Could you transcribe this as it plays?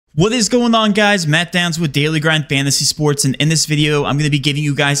What is going on, guys? Matt Downs with Daily Grind Fantasy Sports, and in this video, I'm going to be giving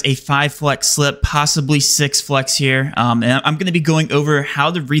you guys a 5 flex slip, possibly 6 flex here, and I'm going to be going over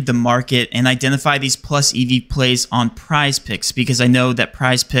how to read the market and identify these plus EV plays on Prizepicks, because I know that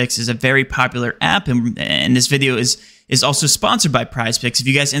Prizepicks is a very popular app, and this video is also sponsored by Prizepicks. If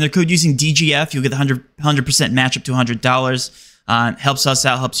you guys enter code using DGF, you'll get 100% match up to $100. Helps us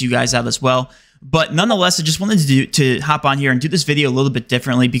out, helps you guys out as well. But nonetheless, I just wanted to hop on here and do this video a little bit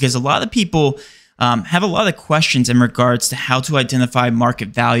differently, because a lot of people have a lot of questions in regards to how to identify market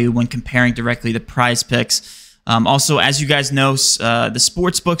value when comparing directly to Prizepicks. Also, as you guys know, the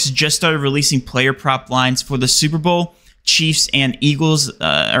sports books just started releasing player prop lines for the Super Bowl. Chiefs and Eagles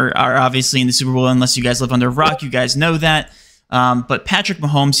are obviously in the Super Bowl, unless you guys live under a rock. You guys know that. But Patrick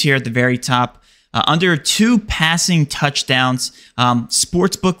Mahomes here at the very top. Under 2 passing touchdowns,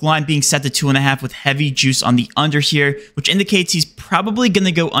 sportsbook line being set to 2.5 with heavy juice on the under here, which indicates he's probably going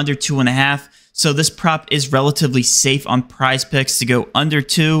to go under 2.5. So this prop is relatively safe on Prizepicks to go under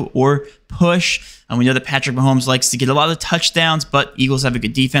 2 or push. And we know that Patrick Mahomes likes to get a lot of touchdowns, but Eagles have a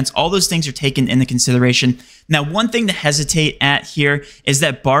good defense. All those things are taken into consideration. Now, one thing to hesitate at here is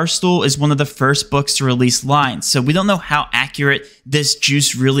that Barstool is one of the first books to release lines. So we don't know how accurate this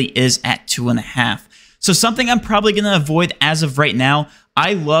juice really is at 2.5. So something I'm probably going to avoid as of right now.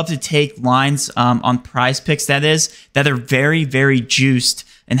 I love to take lines on Prizepicks, that are very, very juiced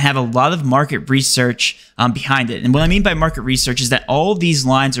and have a lot of market research behind it. And what I mean by market research is that all of these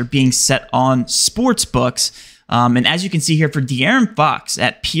lines are being set on sports books. And as you can see here, for De'Aaron Fox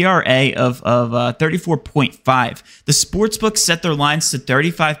at PRA of 34.5, the sports books set their lines to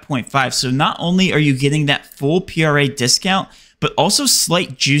 35.5. So not only are you getting that full PRA discount, but also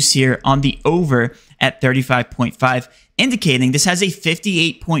slight juice here on the over at 35.5, indicating this has a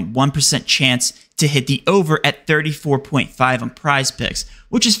 58.1% chance to hit the over at 34.5 on Prizepicks,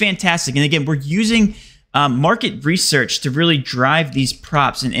 which is fantastic. And again, we're using market research to really drive these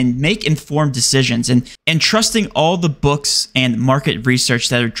props and make informed decisions, and trusting all the books and market research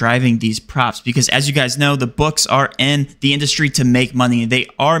that are driving these props, because as you guys know, the books are in the industry to make money. They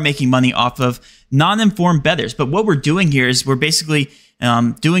are making money off of non-informed bettors. But what we're doing here is we're basically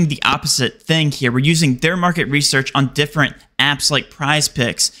doing the opposite thing here. We're using their market research on different apps like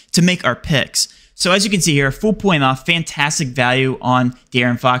Prizepicks to make our picks. So as you can see here, full point off, fantastic value on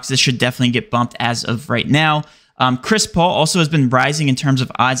De'Aaron Fox. This should definitely get bumped as of right now. Chris Paul also has been rising in terms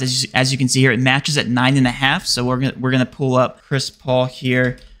of odds. As you can see here, it matches at 9.5. So we're gonna pull up Chris Paul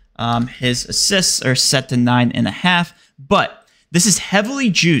here. His assists are set to 9.5, but this is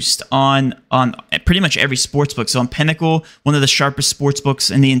heavily juiced on pretty much every sports book. So on Pinnacle, one of the sharpest sports books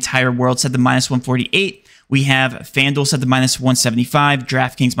in the entire world, set to -148. We have FanDuel set to -175,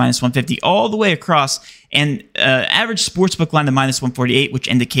 DraftKings -150, all the way across, and average sportsbook line to -148, which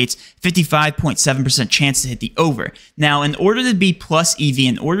indicates 55.7% chance to hit the over. Now, in order to be plus EV,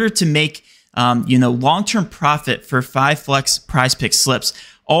 in order to make long-term profit for 5 flex Prizepicks slips,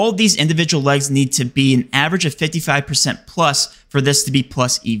 all these individual legs need to be an average of 55% plus for this to be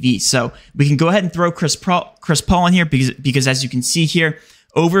plus EV. So we can go ahead and throw Chris Paul in here because as you can see here,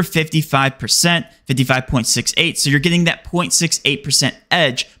 over 55%, 55.68. So you're getting that 0.68%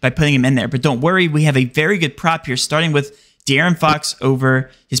 edge by putting him in there. But don't worry, we have a very good prop here, starting with De'Aaron Fox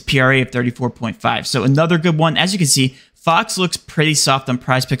over his PRA of 34.5. So another good one. As you can see, Fox looks pretty soft on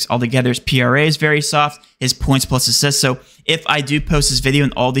Prizepicks altogether. His PRA is very soft, his points plus assists. So if I do post this video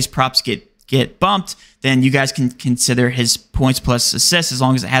and all these props get bumped, then you guys can consider his points plus assists as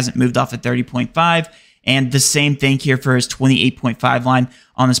long as it hasn't moved off at 30.5. And the same thing here for his 28.5 line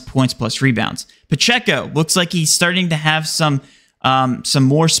on his points plus rebounds. Pacheco looks like he's starting to have some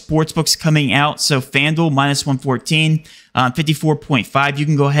more sports books coming out. So FanDuel -114, 54.5. You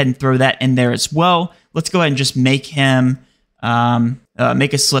can go ahead and throw that in there as well. Let's go ahead and just make him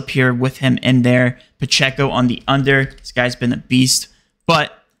make a slip here with him in there. Pacheco on the under. This guy's been a beast,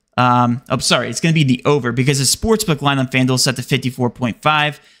 but sorry, it's going to be the over, because the sportsbook line on FanDuel is set to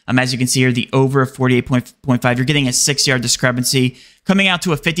 54.5. As you can see here, the over of 48.5. You're getting a 6-yard discrepancy, coming out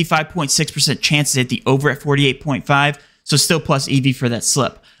to a 55.6% chance to hit the over at 48.5. So still plus EV for that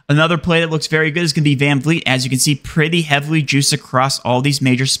slip. Another play that looks very good is going to be VanVleet. As you can see, pretty heavily juiced across all these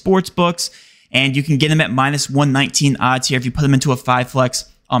major sports books, and you can get him at -119 odds here if you put him into a 5 flex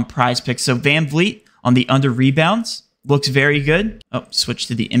on Prizepicks. So VanVleet on the under rebounds looks very good. Oh, switch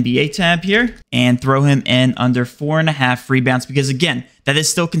to the NBA tab here and throw him in under 4.5 rebounds, because again, that is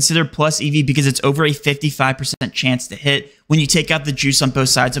still considered plus EV because it's over a 55% chance to hit when you take out the juice on both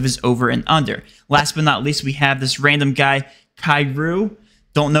sides of his over and under. Last but not least, we have this random guy, Kyrie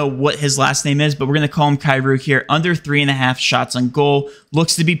Don't know what his last name is, but we're going to call him Kyrou here. Under 3.5 shots on goal.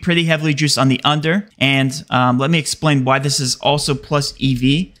 Looks to be pretty heavily juiced on the under. And let me explain why this is also plus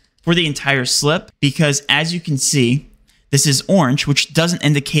EV for the entire slip. Because as you can see, this is orange, which doesn't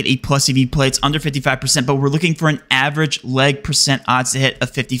indicate a plus EV play. It's under 55%, but we're looking for an average leg percent odds to hit of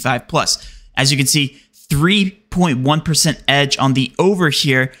 55 plus. As you can see, 3.1% edge on the over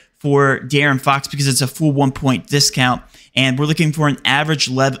here for De'Aaron Fox because it's a full 1 point discount. And we're looking for an average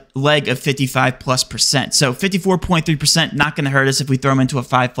leg of 55 plus percent. So 54.3%, not going to hurt us if we throw him into a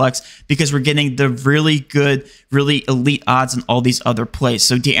 5 flex because we're getting the really good, really elite odds on all these other plays.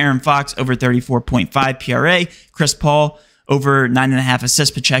 So De'Aaron Fox over 34.5 PRA, Chris Paul over 9.5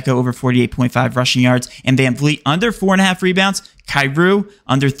 assists, Pacheco over 48.5 rushing yards, and Van Vliet under 4.5 rebounds, Kyrou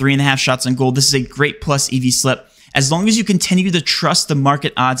under 3.5 shots on goal. This is a great plus EV slip. As long as you continue to trust the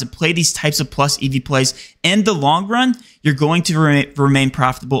market odds and play these types of plus EV plays in the long run, you're going to remain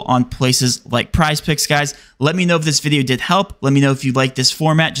profitable on places like Prizepicks, guys. Let me know if this video did help. Let me know if you like this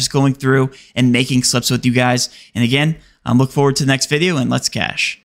format, just going through and making slips with you guys. And again, look forward to the next video, and let's cash.